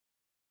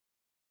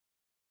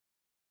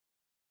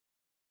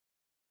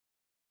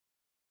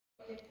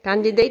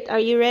Candidate, are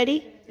you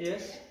ready?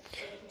 Yes.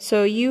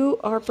 So you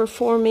are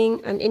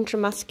performing an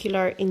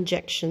intramuscular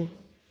injection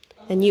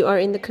and you are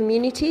in the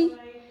community.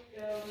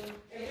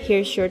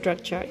 Here's your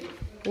drug chart.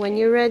 When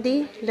you're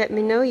ready, let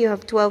me know. You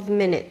have 12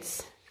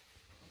 minutes.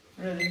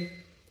 Ready?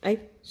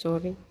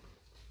 Sorry.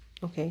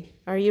 Okay.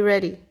 Are you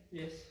ready?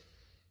 Yes.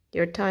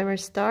 Your timer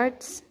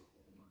starts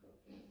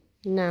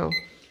now.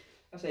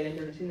 As I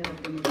enter the scene, I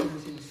have to make sure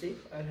the scene is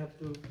safe. I have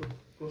to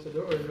close the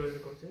door or draw the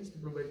curtains to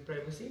provide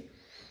privacy.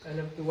 I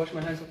have to wash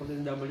my hands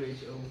according to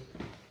WHO.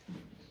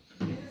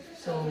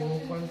 So,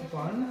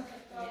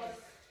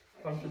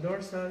 palm to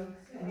dorsal,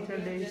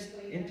 interlaced,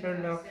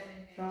 interlock,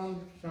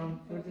 thumb,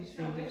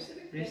 fingers,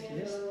 wrist,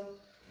 list.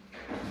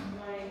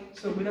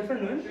 So, good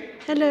afternoon.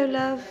 Hello,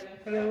 love.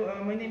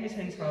 Hello, my name is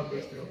Heinz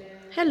Halberstro.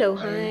 Hello, I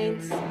am your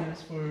Heinz.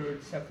 nurse for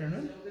this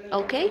afternoon.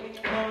 Okay.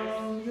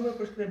 You were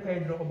prescribed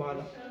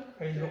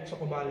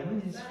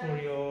hydroxycobalamin. This is for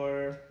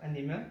your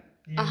anemia.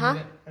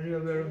 Are you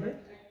aware of it?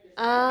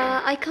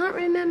 I can't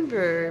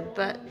remember,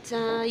 but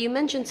you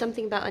mentioned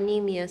something about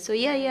anemia. So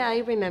yeah, I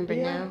remember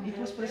now. It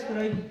was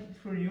prescribed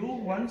for you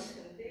once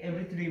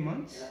every 3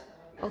 months.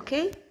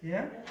 Okay.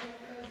 Yeah.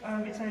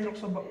 It's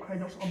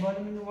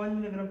hydroxycobalamin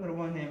 1 milligram per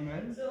 1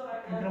 ml.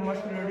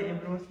 Intramuscularly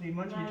every 3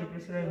 months with your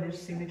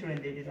prescriber's signature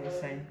and date it was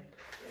signed.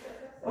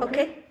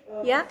 Okay.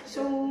 Yeah.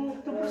 So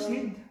to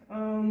proceed,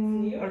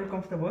 are you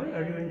comfortable?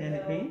 Are you in any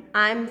pain?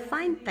 I'm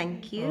fine,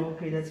 thank you.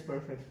 Okay, that's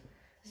perfect.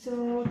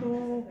 So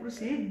to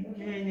proceed,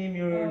 may I name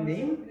your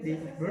name,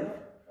 date of birth?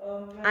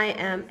 I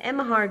am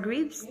Emma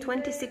Hargreaves,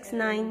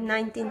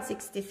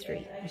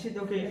 26/9/1963. Is it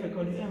okay if I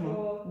call you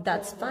Emma?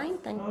 That's fine,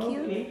 thank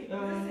you. Okay.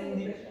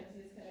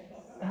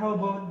 How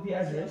about the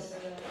address?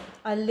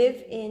 I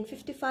live in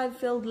 55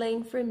 Field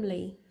Lane,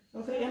 Frimley.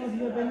 Okay, Emma, do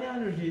you have any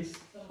allergies?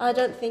 I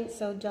don't think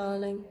so,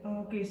 darling.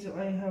 Okay, so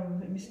I have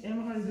Miss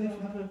Emma Hargreaves,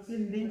 55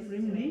 Field Lane,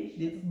 Frimley,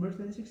 date of birth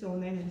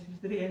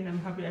 26/09/1963, and I'm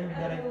happy I have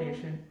the right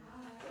patient.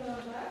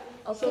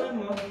 Okay. So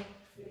Emma,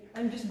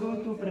 I'm just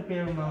going to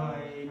prepare my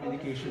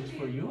medications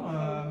for you.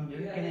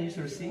 Can I use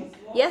your sink?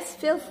 Yes,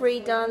 feel free,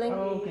 darling.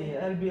 Okay,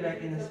 I'll be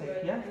right in a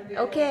sec, yeah?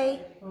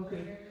 Okay.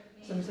 Okay.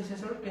 So Mr.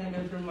 Cesar, can I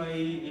confirm my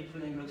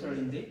April and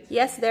glycerin date?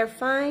 Yes, they're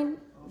fine.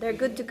 They're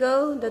good to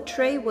go. The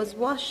tray was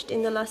washed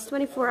in the last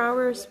 24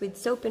 hours with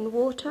soap and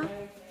water.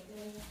 Okay.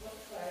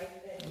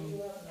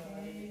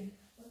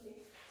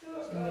 So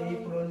my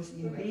April is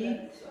in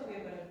date,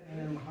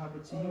 and I'm happy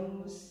to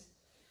use.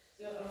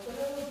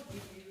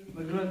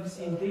 My blood is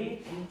in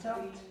date,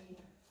 intact,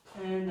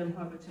 and I'm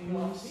happy to use. Okay.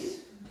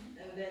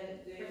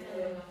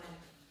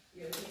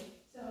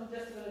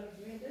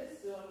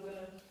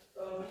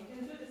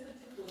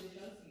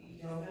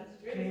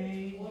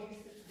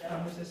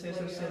 Mr.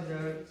 Cesar said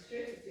that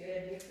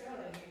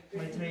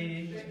my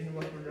tray has been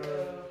washed for the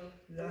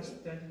last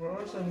 24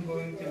 hours. I'm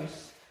going to use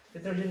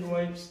detergent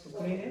wipes to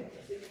clean it.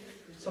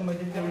 So my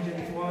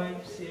detergent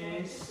wipes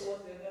is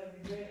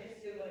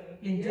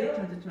in date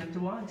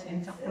 2021. It's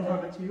intact and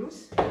happy to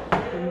use.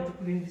 I'm going to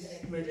clean this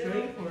my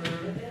tray for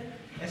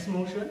S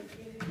motion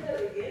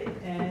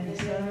and the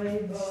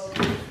sides.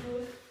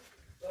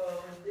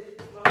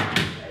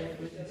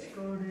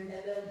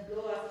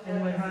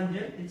 And my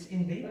handle, it's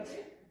in date.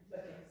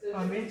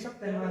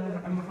 Intact and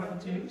I'm happy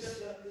to use.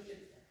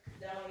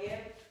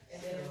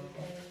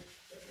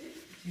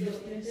 Use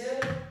this.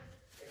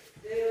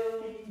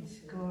 It's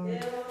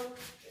good.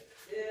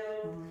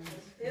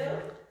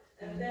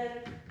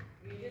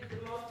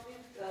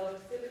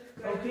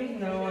 Okay,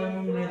 now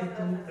I'm ready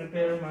to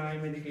prepare my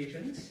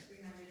medications.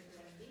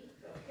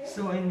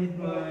 So I need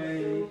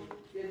my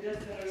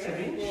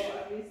syringe.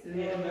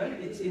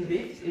 It's in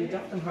date, it's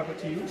intact, I'm happy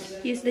to use.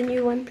 Use the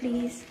new one,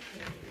 please.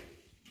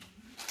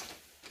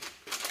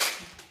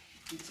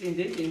 It's in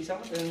date,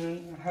 intact,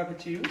 and I'm happy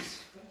to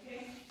use.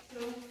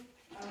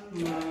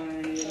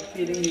 My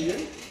feeding needle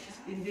is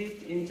in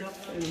date, intact,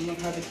 and I'm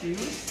happy to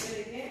use.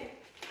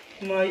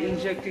 My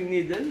injecting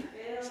needle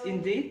is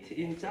in date,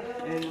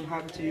 intact, and I'm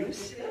happy to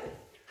use.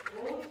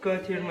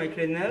 Got here my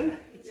Crenel,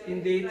 it's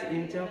in date,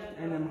 intact,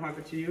 and I'm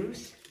happy to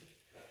use.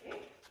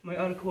 My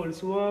alcohol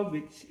swab,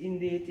 it's in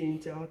date,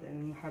 intact,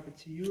 and I'm happy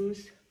to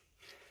use.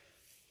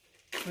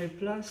 My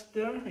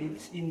plaster,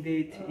 it's in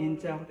date,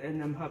 intact,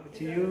 and I'm happy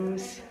to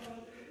use.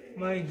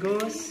 My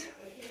gauze,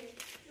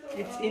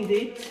 it's in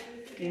date,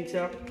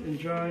 intact, and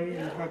dry,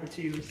 and I'm happy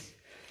to use.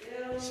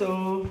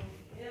 So,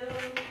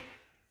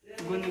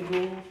 I'm gonna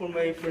go for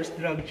my first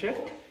drug check.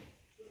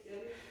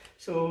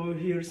 So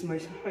here's my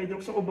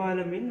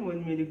hydroxycobalamin,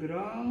 1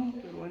 milligram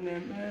per 1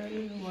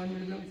 ml. 1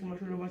 milligram is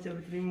measured once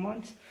every 3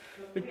 months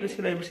with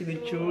prescriber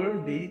signature,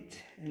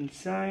 date, and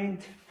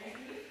signed.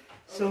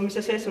 So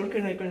Mr. Cesar,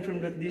 can I confirm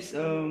that this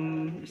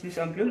is this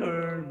ampule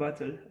or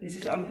bottle? This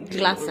is ampule.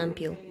 Glass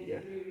ampule.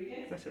 Yeah,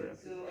 glass or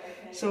ampule.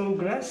 So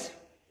glass.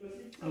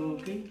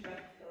 Okay.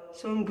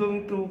 So I'm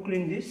going to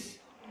clean this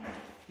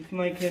with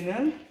my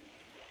canal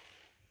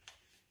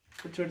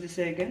for 30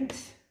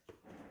 seconds.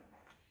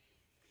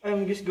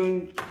 I'm just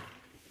going to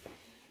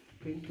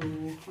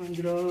hand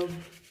rub,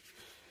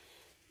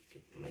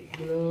 get my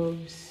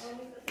gloves,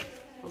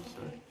 Oh,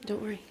 sorry.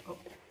 Don't worry. Oh.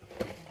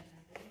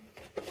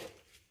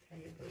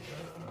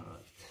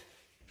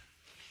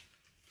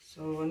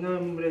 So now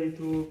I'm ready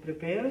to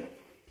prepare.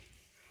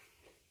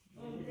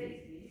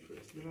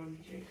 First drug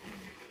check.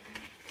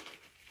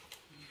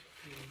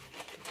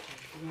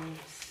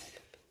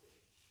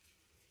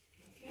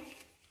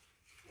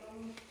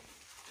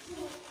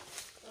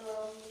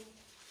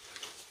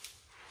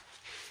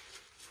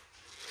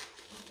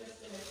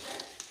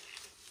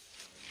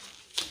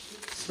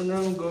 So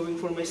now I'm going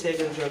for my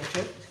second drug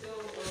check.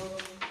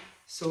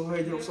 So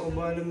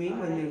hydroxycobalamin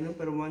 1 mg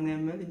per 1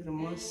 ml,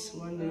 intramus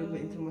 1 mg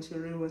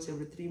intramuscular once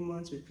every 3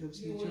 months with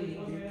procedure,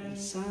 date and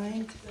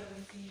signed.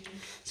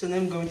 So now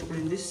I'm going to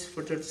clean this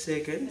for 30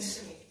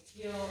 seconds.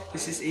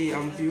 This is a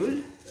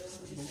ampule.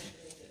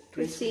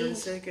 30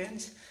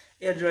 seconds.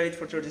 Air dry it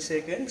for 30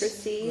 seconds.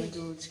 Proceed. I'm going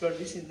to discard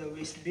this in the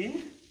waste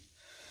bin.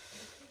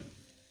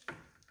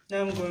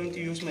 Now I'm going to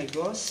use my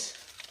gauze.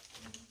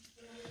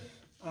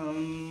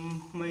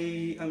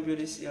 My ampule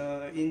is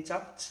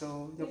intact,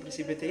 so no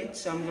precipitate.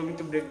 So I'm going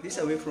to break this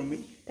away from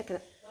me. So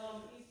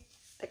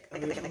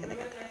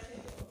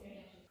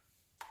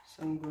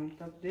I'm going to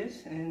tap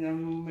this and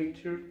I'm make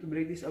sure to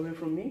break this away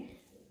from me.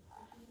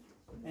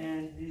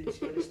 And this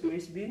is the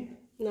waste bin.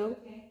 No.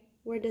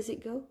 Where does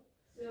it go?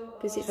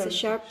 Because it's a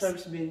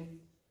sharps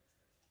bin.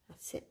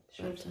 That's it.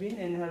 Sharps bin,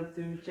 and have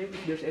to check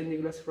if there's any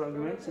glass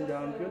fragments in the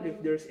ampule.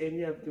 If there's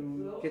any, I have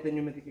to get a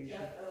new medication.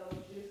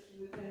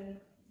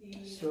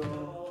 So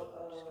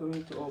just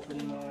going to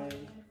open my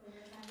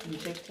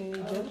injecting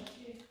needle,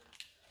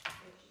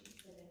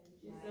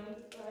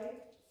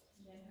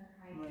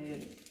 my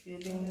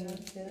filling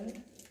needle,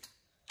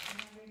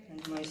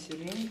 and my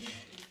syringe.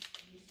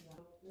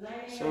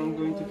 So I'm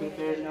going to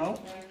prepare now.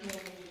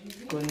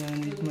 Gonna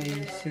need my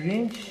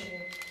syringe.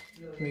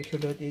 Make sure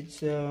that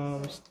it's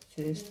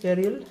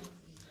sterile.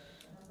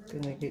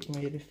 Gonna get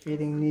my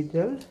refilling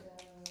needle.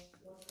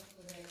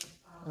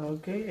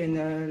 Okay, and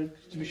I'll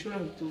be sure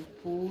to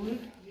pull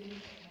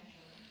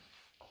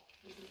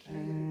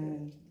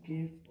and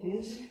give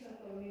this.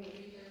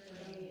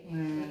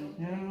 And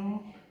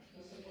now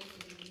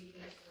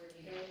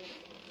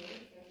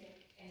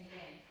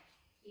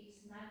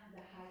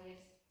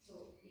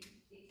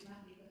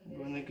I'm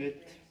gonna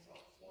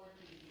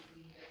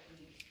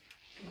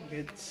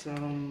get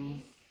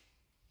some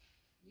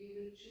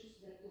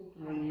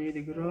 1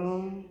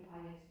 milligram.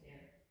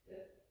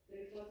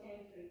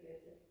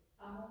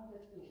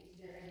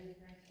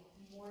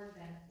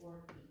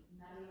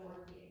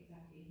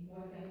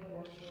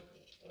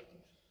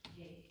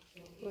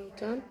 Well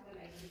done.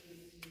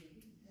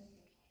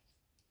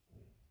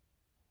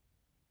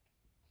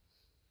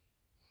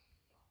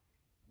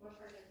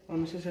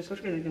 Mrs. Sesor,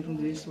 can I confirm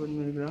this 1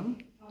 milligram?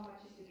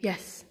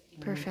 Yes.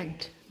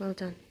 Perfect. Well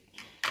done.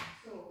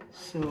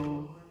 So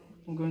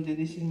I'm going to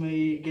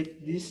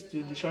get this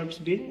to the sharps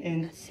bin,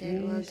 and That's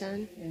it. Well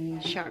done.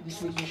 and Sharps.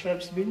 this is the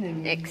sharps bin,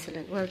 and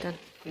Excellent. Well done.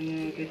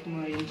 gonna get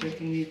my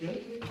injecting needle.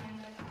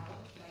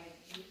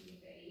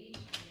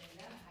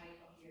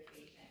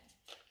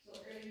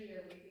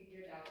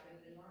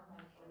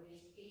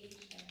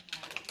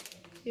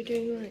 You're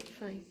doing right.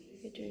 Fine.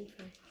 You're doing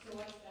fine.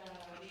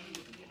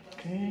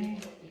 Okay.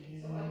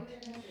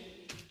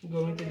 I'm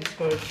going to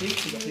discard this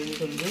to the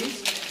clinical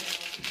waste.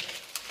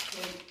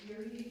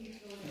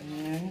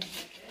 And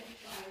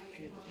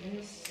get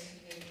this.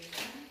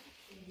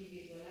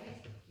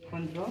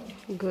 1 drop.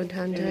 Good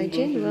hand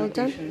hygiene. Well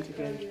done.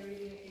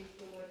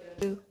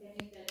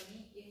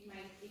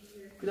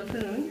 Good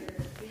afternoon.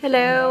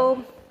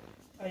 Hello.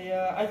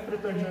 I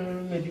prepared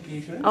your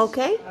medications.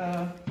 Okay.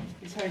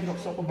 It's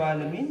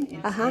hydroxycobalamin.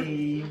 It's a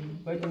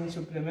vitamin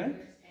supplement.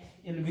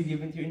 It will be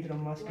given to you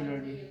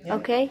intramuscularly. Yeah?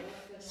 Okay.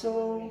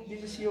 So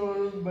this is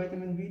your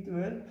vitamin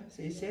B12.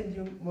 So you said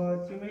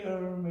what you may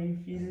or may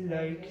feel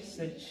like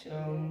such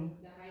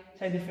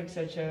side effects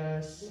such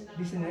as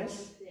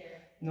dizziness,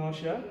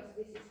 nausea.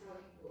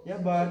 Yeah,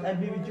 but I'll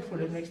be with you for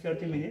the next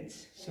 30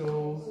 minutes.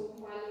 So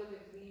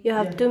You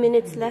have 2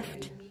 minutes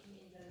left.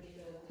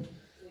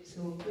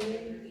 So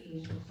okay.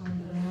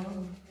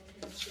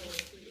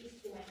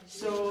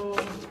 So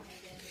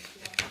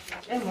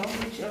Emma,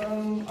 which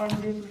arm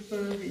do you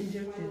prefer to be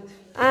injected?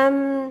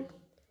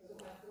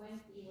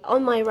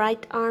 On my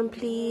right arm,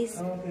 please.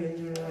 Okay,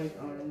 your right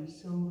arm.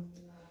 So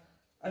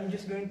I'm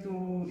just going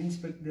to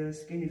inspect the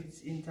skin if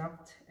it's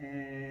intact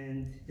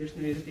and there's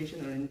no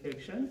irritation or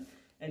infection,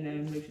 and I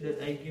make sure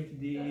that I give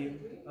the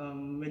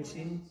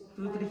medicine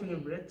 2-3 finger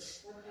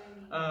breaths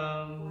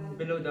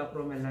below the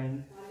acromion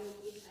line.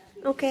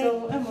 Okay.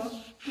 So Emma,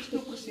 just to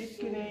proceed,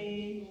 can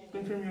I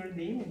confirm your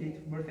name and date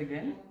of birth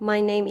again? My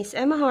name is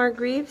Emma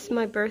Hargreaves.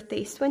 My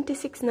birthday is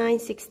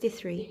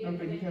 26/9/63.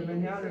 Okay, do you have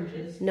any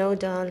allergies? No,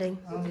 darling.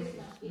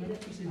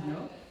 Let's proceed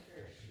now.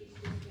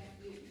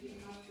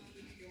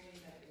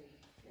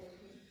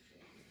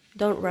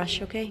 Don't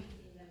rush, okay?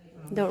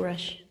 Don't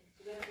rush.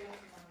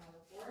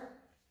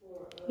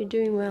 You're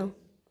doing well.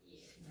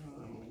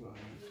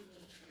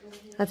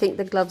 I think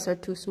the gloves are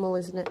too small,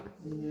 isn't it?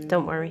 Yeah.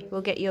 Don't worry. We'll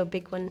get you a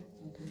big one.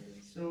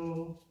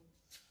 So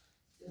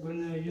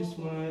gonna use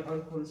my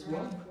alcohol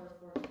swab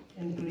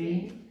and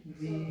clean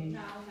the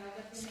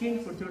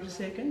skin for 30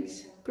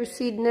 seconds.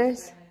 Proceed,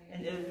 nurse.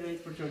 And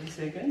elevate for 30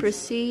 seconds.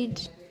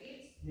 Proceed.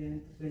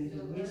 Then to clean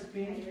the waist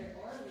pain.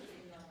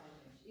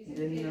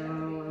 Then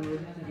now I'm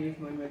ready to give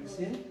my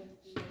medicine.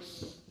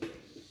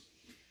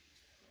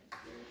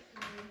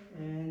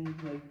 And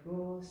my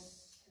gauze.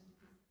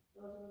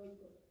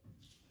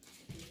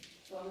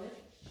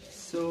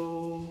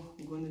 So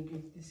I'm gonna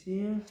give this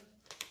here.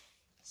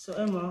 So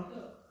Emma,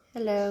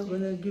 Hello. I'm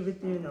gonna give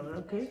it to you now,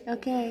 okay?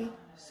 Okay.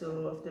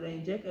 So after I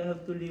inject, I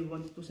have to leave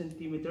 1 to 2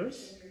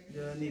 centimeters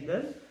the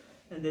needle,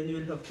 and then you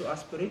will have to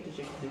aspirate to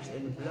check if there's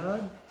any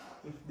blood.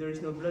 If there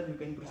is no blood, you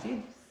can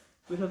proceed.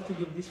 We'll have to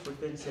give this for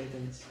 10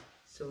 seconds.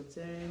 So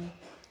 10,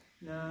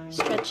 9,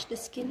 Stretch the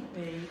skin.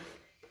 8,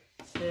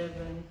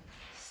 7,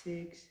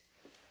 6,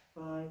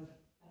 5,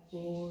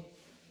 4,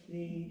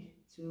 3,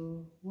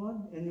 2,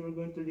 1, and we're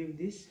going to leave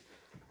this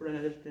for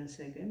another 10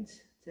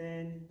 seconds.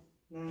 10,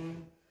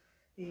 9,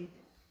 8,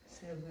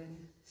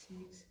 7,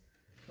 6,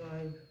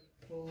 5,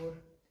 4,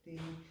 3,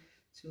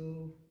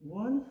 2,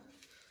 1.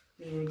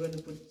 Then we're going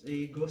to put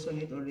a gauze on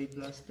it or a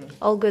plaster.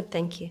 All good,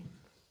 thank you.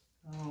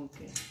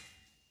 Okay.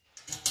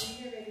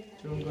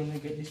 So I'm going to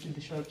get this to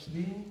the sharps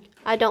bin.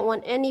 I don't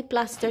want any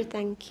plaster,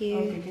 thank you.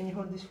 Okay, can you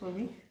hold this for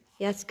me?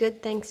 Yes,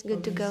 good, thanks,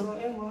 good to Okay, go. so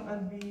Emma,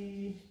 I'll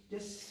be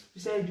just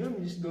beside you.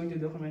 I'm just going to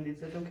document it.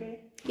 Is that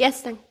okay?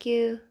 Yes, thank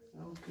you.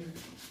 Okay.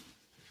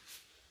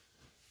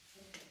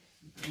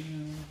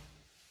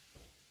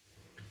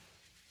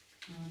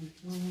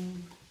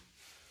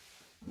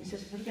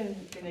 Mrs. Sir, can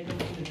I come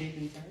to the date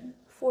and time?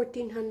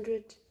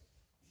 1400.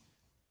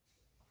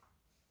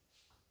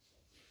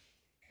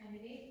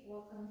 Candidate,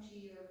 welcome to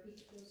your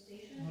PTO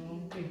station.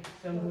 Okay,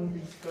 so I'm going to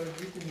discard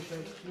this to the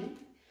sharps bin,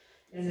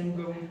 and I'm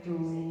going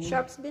to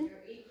Sharps bin?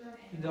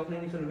 the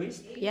clinical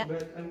waste. Yeah.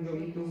 But I'm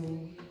going to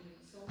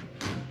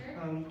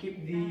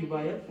keep the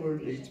vial for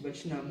the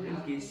batch number in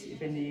case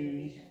if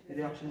any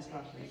reactions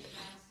happen.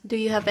 Do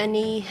you have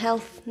any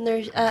health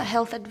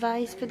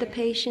advice for the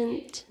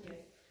patient?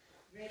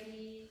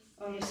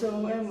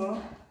 So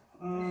Emma,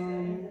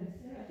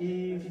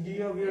 if do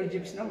you have your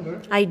GIPS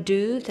number? I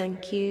do,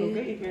 thank you.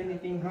 Okay, if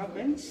anything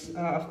happens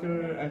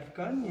after I've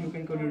gone, you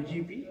can call your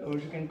GP or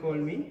you can call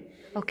me.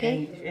 Okay.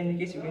 And if any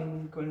case, you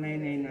can call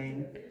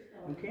 999.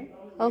 Okay?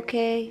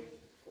 Okay,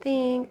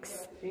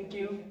 thanks. Thank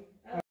you.